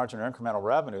gross margin or incremental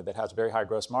revenue that has very high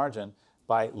gross margin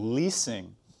by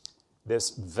leasing this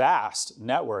vast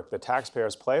network that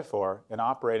taxpayers pay for and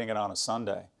operating it on a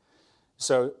Sunday.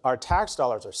 So our tax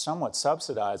dollars are somewhat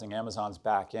subsidizing Amazon's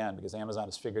back end because Amazon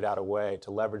has figured out a way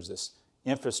to leverage this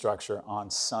infrastructure on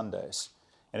Sundays.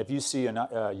 And if you see a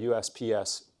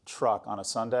USPS truck on a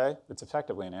Sunday, it's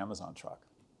effectively an Amazon truck.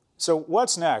 So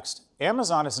what's next?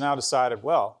 Amazon has now decided,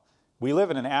 well, we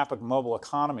live in an app mobile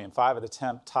economy, and 5 of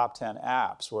the top 10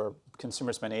 apps where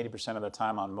consumers spend 80% of their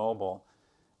time on mobile,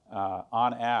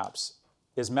 on apps,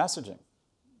 is messaging.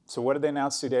 So what did they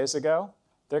announce 2 days ago?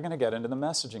 They're going to get into the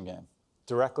messaging game,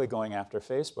 directly going after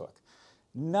Facebook.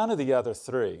 None of the other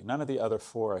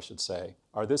 4, I should say,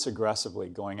 are this aggressively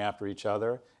going after each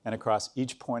other and across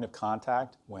each point of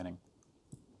contact, winning.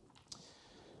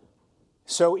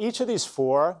 So each of these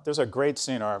 4, there's a great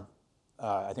scene, or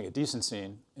I think a decent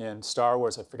scene, in Star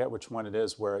Wars, I forget which one it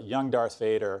is, where young Darth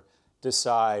Vader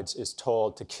is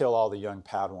told to kill all the young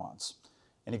Padawans.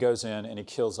 And he goes in and he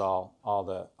kills all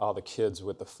the kids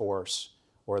with the Force,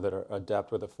 or that are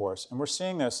adept with the Force. And we're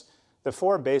seeing this. The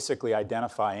 4 basically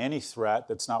identify any threat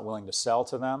that's not willing to sell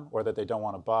to them, or that they don't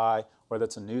want to buy, or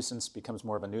that's a nuisance, becomes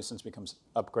more of a nuisance, becomes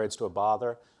upgrades to a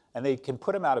bother. And they can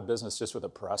put them out of business just with a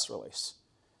press release.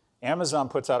 Amazon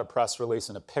puts out a press release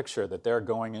and a picture that they're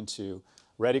going into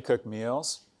ready-cooked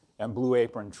meals, and Blue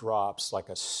Apron drops like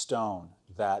a stone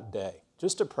that day.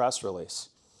 Just a press release.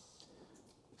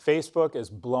 Facebook is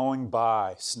blowing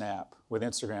by Snap with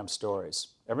Instagram stories.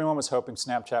 Everyone was hoping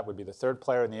Snapchat would be the third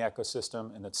player in the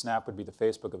ecosystem and that Snap would be the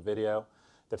Facebook of video.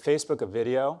 The Facebook of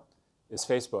video is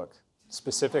Facebook,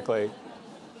 specifically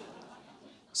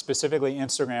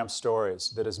Instagram stories,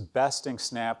 that is besting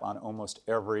Snap on almost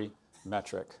every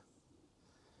metric.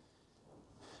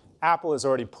 Apple has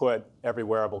already put every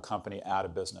wearable company out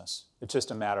of business. It's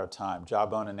just a matter of time.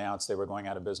 Jawbone announced they were going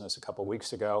out of business a couple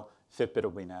weeks ago. Fitbit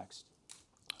will be next.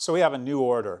 So we have a new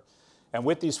order. And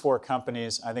with these four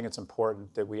companies, I think it's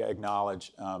important that we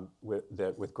acknowledge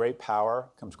that with great power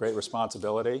comes great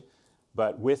responsibility.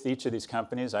 But with each of these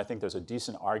companies, I think there's a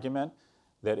decent argument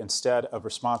that instead of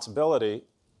responsibility,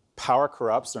 power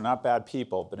corrupts. They're not bad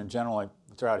people, but in general,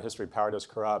 throughout history, power does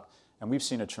corrupt. And we've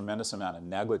seen a tremendous amount of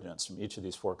negligence from each of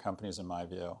these four companies, in my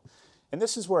view. And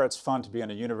this is where it's fun to be in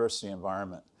a university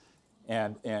environment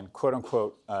and quote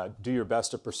unquote, do your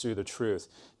best to pursue the truth.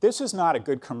 This is not a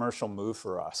good commercial move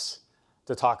for us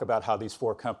to talk about how these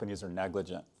four companies are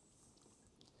negligent.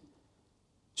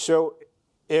 So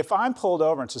if I'm pulled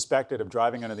over and suspected of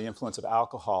driving under the influence of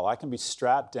alcohol, I can be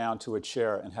strapped down to a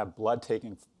chair and have blood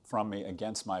taken from me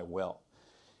against my will.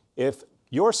 If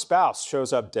your spouse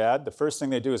shows up dead, the first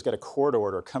thing they do is get a court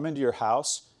order, come into your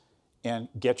house and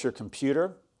get your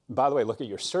computer. And by the way, look at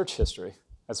your search history.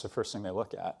 That's the first thing they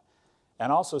look at.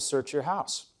 And also search your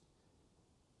house.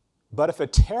 But if a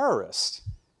terrorist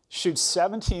shoots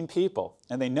 17 people,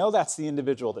 and they know that's the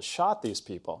individual that shot these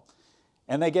people,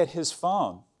 and they get his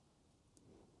phone,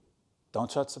 don't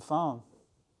touch the phone.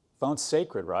 Phone's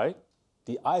sacred, right?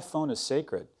 The iPhone is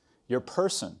sacred. Your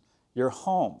person, your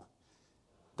home,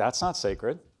 that's not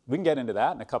sacred. We can get into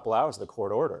that in a couple hours, the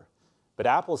court order. But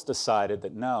Apple's decided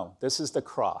that no, this is the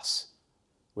cross.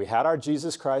 We had our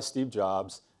Jesus Christ, Steve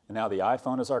Jobs, and now the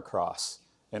iPhone is our cross,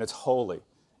 and it's holy,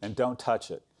 and don't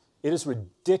touch it. It is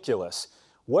ridiculous.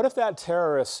 What if that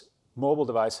terrorist mobile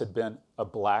device had been a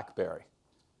BlackBerry?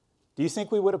 Do you think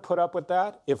we would have put up with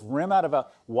that? If RIM out of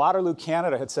Waterloo,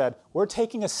 Canada had said, we're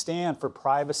taking a stand for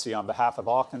privacy on behalf of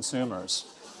all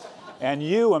consumers, and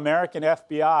you, American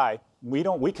FBI,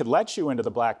 we could let you into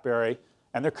the BlackBerry,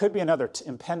 and there could be another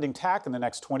impending attack in the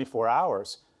next 24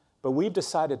 hours, but we've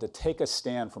decided to take a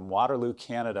stand from Waterloo,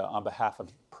 Canada on behalf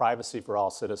of privacy for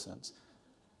all citizens.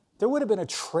 There would have been a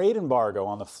trade embargo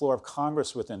on the floor of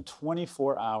Congress within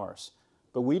 24 hours,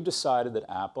 but we've decided that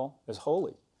Apple is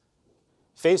holy.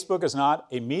 Facebook is not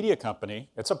a media company,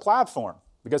 it's a platform,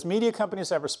 because media companies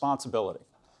have responsibility.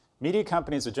 Media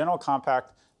companies, the general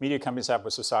compact media companies have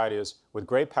with society is, with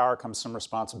great power comes some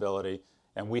responsibility,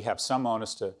 and we have some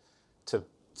onus to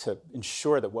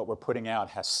ensure that what we're putting out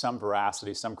has some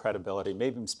veracity, some credibility,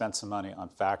 maybe even spend some money on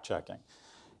fact checking.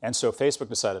 And so Facebook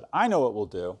decided, I know what we'll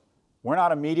do. We're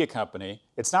not a media company.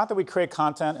 It's not that we create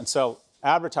content and sell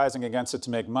advertising against it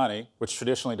to make money, which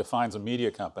traditionally defines a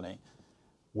media company.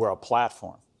 We're a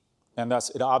platform. And thus,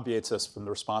 it obviates us from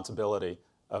the responsibility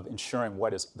of ensuring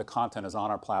the content is on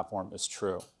our platform is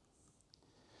true.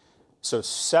 So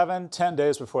 7-10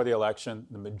 days before the election,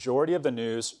 the majority of the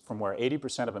news from where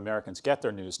 80% of Americans get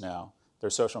their news now,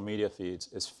 their social media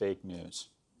feeds, is fake news.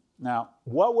 Now,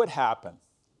 what would happen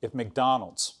if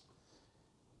McDonald's,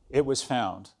 it was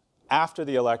found after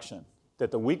the election that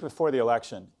the week before the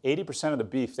election, 80% of the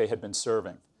beef they had been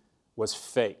serving was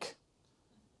fake?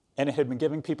 And it had been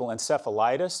giving people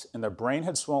encephalitis, and their brain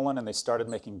had swollen, and they started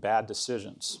making bad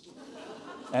decisions.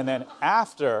 And then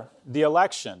after the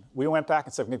election, we went back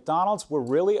and said, McDonald's, we're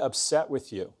really upset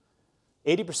with you.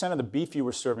 80% of the beef you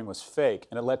were serving was fake,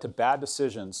 and it led to bad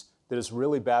decisions that is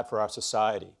really bad for our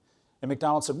society. And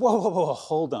McDonald's said, whoa, whoa, whoa,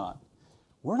 hold on.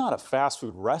 We're not a fast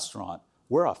food restaurant.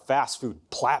 We're a fast food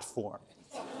platform.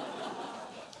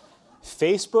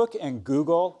 Facebook and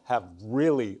Google have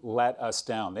really let us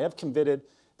down. They have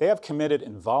committed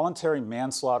involuntary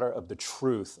manslaughter of the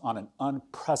truth on an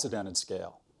unprecedented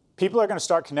scale. People are going to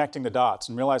start connecting the dots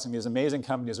and realizing these amazing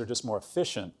companies are just more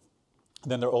efficient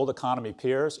than their old economy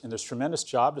peers, and there's tremendous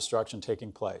job destruction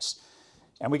taking place.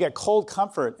 And we get cold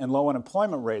comfort in low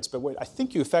unemployment rates, but what I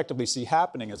think you effectively see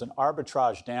happening is an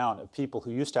arbitrage down of people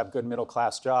who used to have good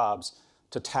middle-class jobs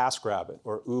to TaskRabbit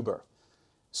or Uber.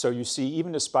 So you see,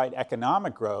 even despite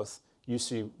economic growth, you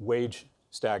see wage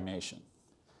stagnation.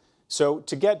 So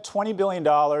to get $20 billion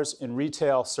in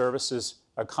retail services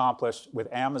accomplished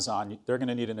with Amazon, they're going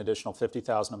to need an additional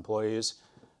 50,000 employees.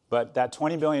 But that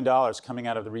 $20 billion coming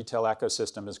out of the retail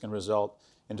ecosystem is going to result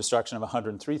in destruction of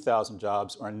 103,000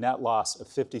 jobs, or a net loss of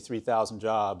 53,000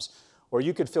 jobs. Or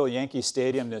you could fill Yankee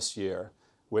Stadium this year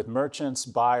with merchants,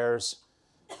 buyers,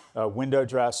 window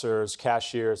dressers,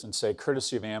 cashiers, and say,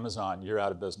 courtesy of Amazon, you're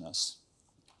out of business.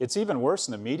 It's even worse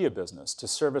in the media business. To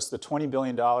service the $20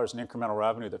 billion in incremental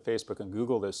revenue that Facebook and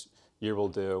Google this year will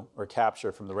do or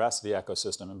capture from the rest of the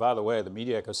ecosystem. And by the way, the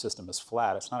media ecosystem is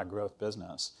flat. It's not a growth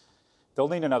business. They'll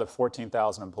need another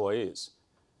 14,000 employees.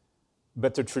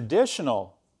 But the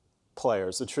traditional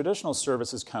players, the traditional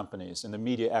services companies in the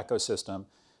media ecosystem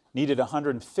needed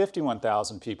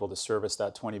 151,000 people to service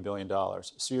that $20 billion.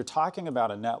 So you're talking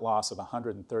about a net loss of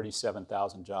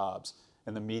 137,000 jobs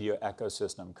in the media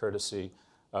ecosystem, courtesy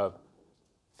of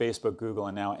Facebook, Google,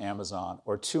 and now Amazon,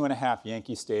 or 2.5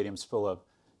 Yankee stadiums full of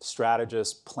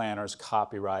strategists, planners,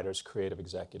 copywriters, creative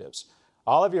executives.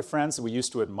 All of your friends that we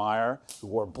used to admire, who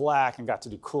wore black and got to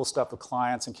do cool stuff with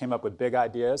clients and came up with big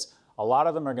ideas, a lot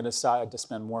of them are going to decide to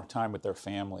spend more time with their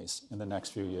families in the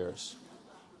next few years.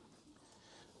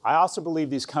 I also believe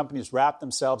these companies wrap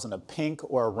themselves in a pink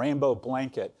or a rainbow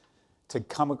blanket to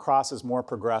come across as more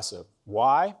progressive.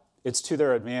 Why? It's to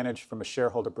their advantage from a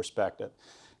shareholder perspective.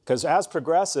 Because as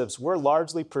progressives, we're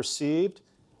largely perceived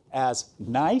as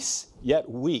nice yet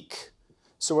weak.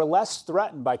 So we're less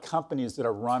threatened by companies that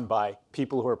are run by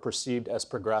people who are perceived as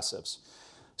progressives.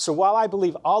 So while I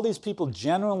believe all these people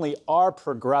genuinely are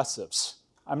progressives,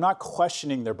 I'm not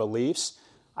questioning their beliefs.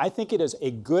 I think it is a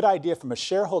good idea from a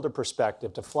shareholder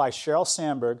perspective to fly Sheryl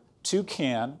Sandberg to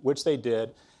Cannes, which they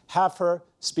did, have her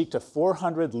speak to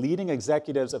 400 leading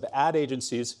executives of ad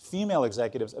agencies, female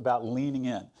executives, about leaning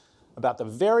in, about the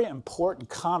very important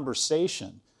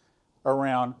conversation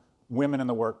around women in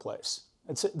the workplace.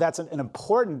 That's an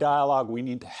important dialogue we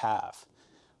need to have.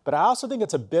 But I also think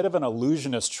it's a bit of an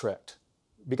illusionist trick,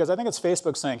 because I think it's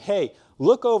Facebook saying, hey,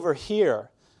 look over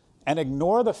here and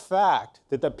ignore the fact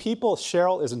that the people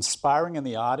Sheryl is inspiring in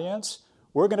the audience,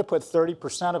 we're going to put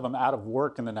 30% of them out of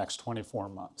work in the next 24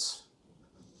 months.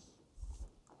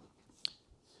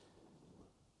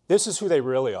 This is who they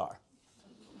really are.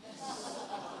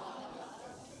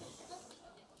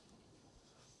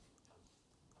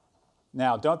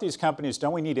 Now, don't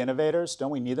we need innovators?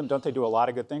 Don't we need them? Don't they do a lot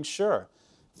of good things? Sure.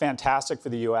 Fantastic for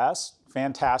the US,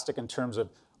 fantastic in terms of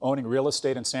owning real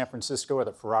estate in San Francisco or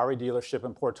the Ferrari dealership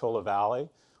in Portola Valley,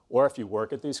 or if you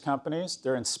work at these companies,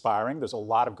 they're inspiring. There's a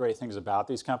lot of great things about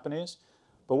these companies.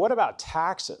 But what about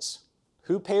taxes?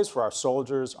 Who pays for our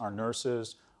soldiers, our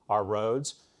nurses, our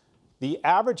roads? The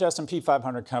average S&P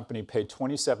 500 company paid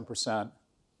 27%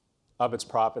 of its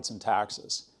profits in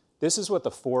taxes. This is what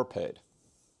the 4 paid.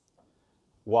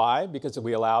 Why? Because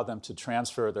we allow them to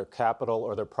transfer their capital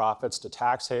or their profits to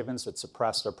tax havens that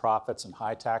suppress their profits in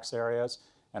high tax areas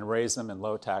and raise them in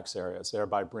low tax areas,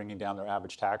 thereby bringing down their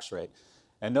average tax rate.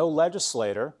 And no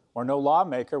legislator or no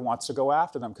lawmaker wants to go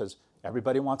after them because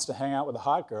everybody wants to hang out with the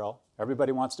hot girl.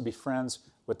 Everybody wants to be friends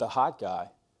with the hot guy,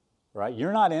 right?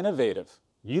 You're not innovative.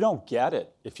 You don't get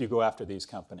it if you go after these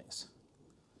companies.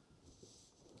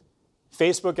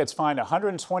 Facebook gets fined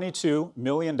 $122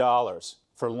 million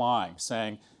for lying,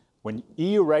 saying when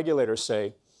EU regulators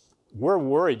say, we're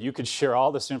worried you could share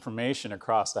all this information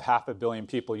across the 500 million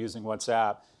people using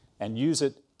WhatsApp and use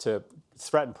it to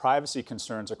threaten privacy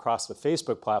concerns across the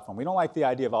Facebook platform. We don't like the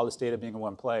idea of all this data being in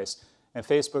one place. And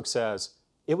Facebook says,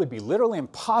 it would be literally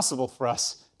impossible for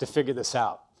us to figure this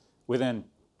out within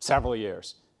several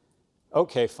years.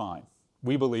 Okay, fine.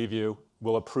 We believe you.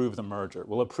 We'll approve the merger.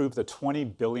 We'll approve the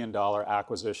 $20 billion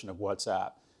acquisition of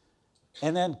WhatsApp.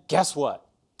 And then guess what?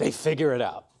 They figure it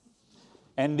out.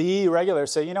 And the EU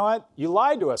regulators say, you know what? You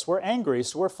lied to us. We're angry,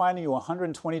 so we're fining you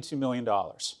 $122 million,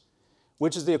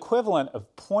 which is the equivalent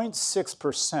of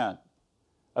 0.6%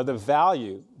 of the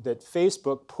value that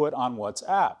Facebook put on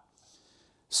WhatsApp.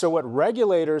 So what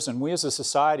regulators and we as a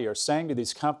society are saying to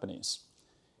these companies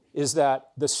is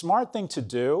that the smart thing to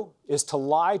do is to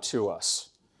lie to us.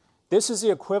 This is the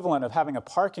equivalent of having a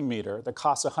parking meter that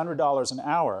costs $100 an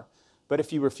hour, but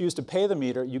if you refuse to pay the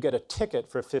meter, you get a ticket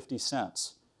for 50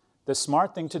 cents. The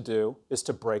smart thing to do is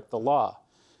to break the law.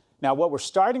 Now, what we're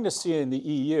starting to see in the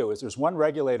EU is there's one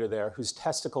regulator there whose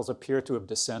testicles appear to have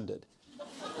descended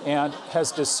and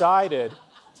has decided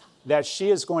that she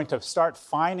is going to start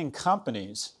fining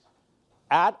companies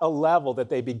at a level that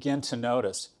they begin to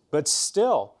notice. But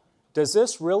still, does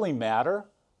this really matter?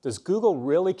 Does Google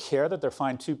really care that they're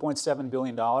fined $2.7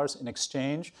 billion in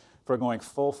exchange for going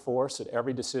full force at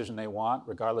every decision they want,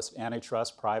 regardless of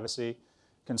antitrust, privacy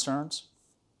concerns?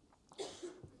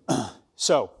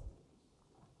 So,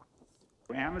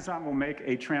 Amazon will make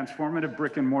a transformative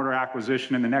brick and mortar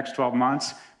acquisition in the next 12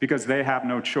 months because they have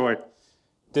no choice.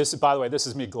 By the way, this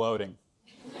is me gloating.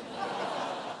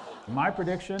 My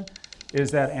prediction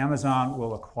is that Amazon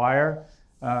will acquire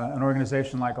an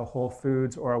organization like a Whole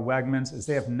Foods or a Wegmans, as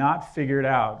they have not figured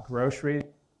out grocery.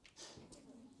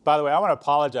 By the way, I want to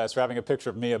apologize for having a picture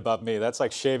of me above me. That's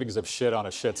like shavings of shit on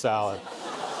a shit salad.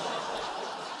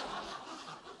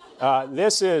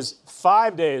 This is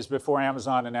 5 days before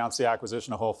Amazon announced the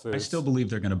acquisition of Whole Foods. I still believe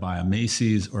they're going to buy a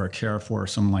Macy's or a Carrefour or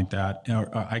something like that.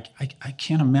 I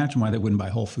can't imagine why they wouldn't buy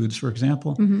Whole Foods, for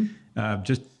example. Now,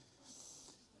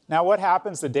 what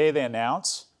happens the day they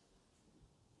announce?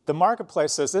 The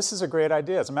marketplace says, this is a great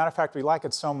idea. As a matter of fact, we like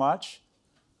it so much,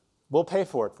 we'll pay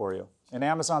for it for you. And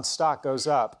Amazon stock goes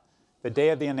up the day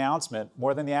of the announcement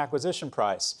more than the acquisition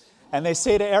price. And they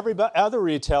say to every other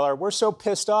retailer, we're so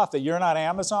pissed off that you're not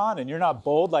Amazon and you're not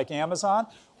bold like Amazon,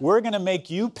 we're going to make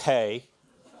you pay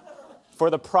for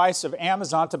the price of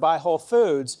Amazon to buy Whole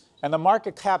Foods. And the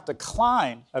market cap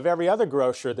decline of every other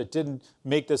grocer that didn't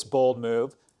make this bold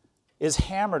move is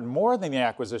hammered more than the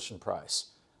acquisition price.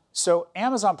 So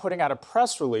Amazon putting out a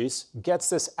press release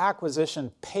gets this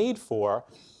acquisition paid for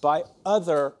by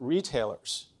other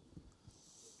retailers.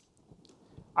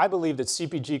 I believe that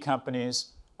CPG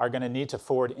companies are going to need to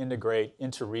forward integrate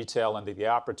into retail, and the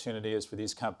opportunity is for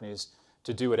these companies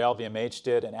to do what LVMH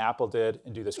did and Apple did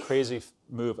and do this crazy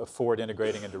move of forward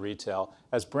integrating into retail.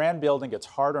 As brand building gets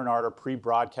harder and harder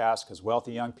pre-broadcast because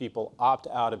wealthy young people opt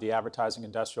out of the advertising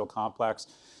industrial complex,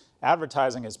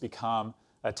 advertising has become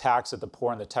a tax that the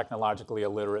poor and the technologically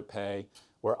illiterate pay.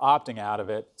 We're opting out of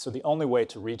it. So the only way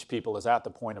to reach people is at the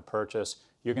point of purchase.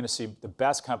 You're going to see the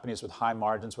best companies with high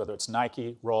margins, whether it's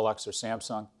Nike, Rolex, or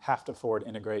Samsung, have to forward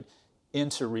integrate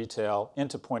into retail,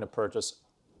 into point of purchase.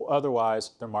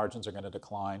 Otherwise, their margins are going to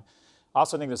decline. I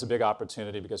also think there's a big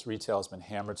opportunity because retail has been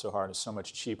hammered so hard. It's so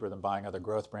much cheaper than buying other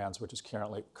growth brands, which is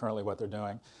currently what they're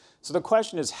doing. So the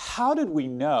question is, how did we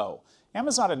know?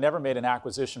 Amazon had never made an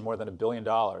acquisition more than $1 billion.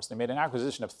 They made an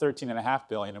acquisition of $13.5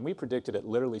 billion, and we predicted it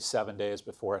literally 7 days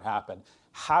before it happened.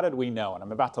 How did we know? And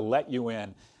I'm about to let you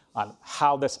in on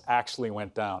how this actually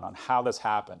went down, on how this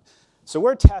happened. So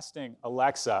we're testing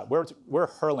Alexa. We're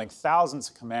hurling thousands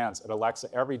of commands at Alexa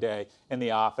every day in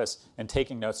the office and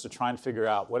taking notes to try and figure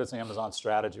out what is Amazon's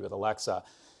strategy with Alexa.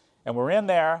 And we're in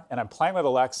there, and I'm playing with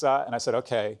Alexa, and I said,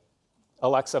 okay,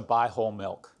 Alexa, buy whole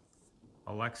milk.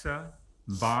 Alexa,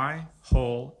 buy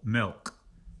whole milk.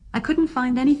 I couldn't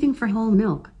find anything for whole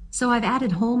milk, so I've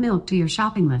added whole milk to your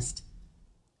shopping list.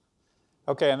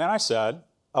 Okay, and then I said,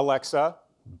 Alexa,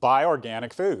 buy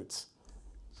organic foods.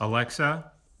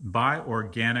 Alexa, buy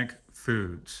organic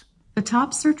foods. The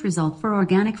top search result for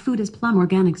organic food is Plum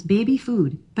Organics baby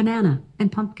food, banana,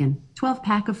 and pumpkin,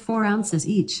 12-pack of 4 ounces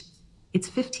each. It's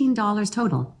 $15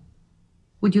 total.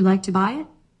 Would you like to buy it?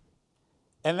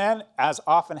 And then, as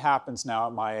often happens now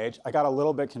at my age, I got a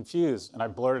little bit confused and I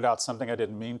blurted out something I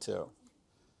didn't mean to.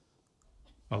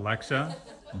 Alexa,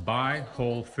 buy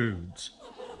Whole Foods.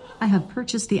 I have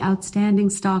purchased the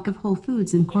outstanding stock of Whole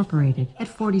Foods Incorporated at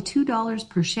 $42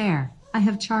 per share. I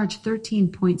have charged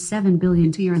 $13.7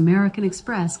 billion to your American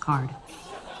Express card.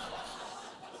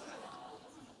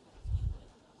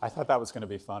 I thought that was going to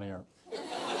be funnier.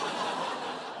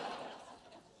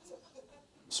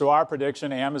 So our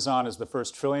prediction, Amazon is the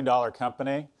first trillion-dollar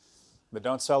company, but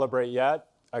don't celebrate yet.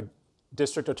 A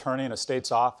district attorney in a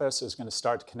state's office is going to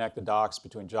start to connect the dots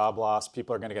between job loss.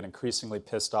 People are going to get increasingly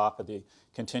pissed off at the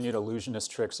continued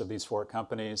illusionist tricks of these 4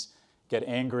 companies, get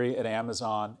angry at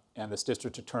Amazon, and this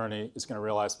district attorney is going to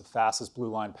realize the fastest blue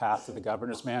line path to the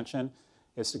governor's mansion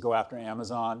is to go after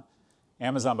Amazon.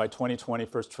 Amazon by 2020,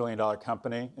 first trillion-dollar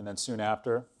company, and then soon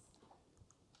after,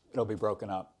 it'll be broken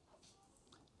up.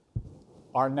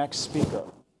 Our next speaker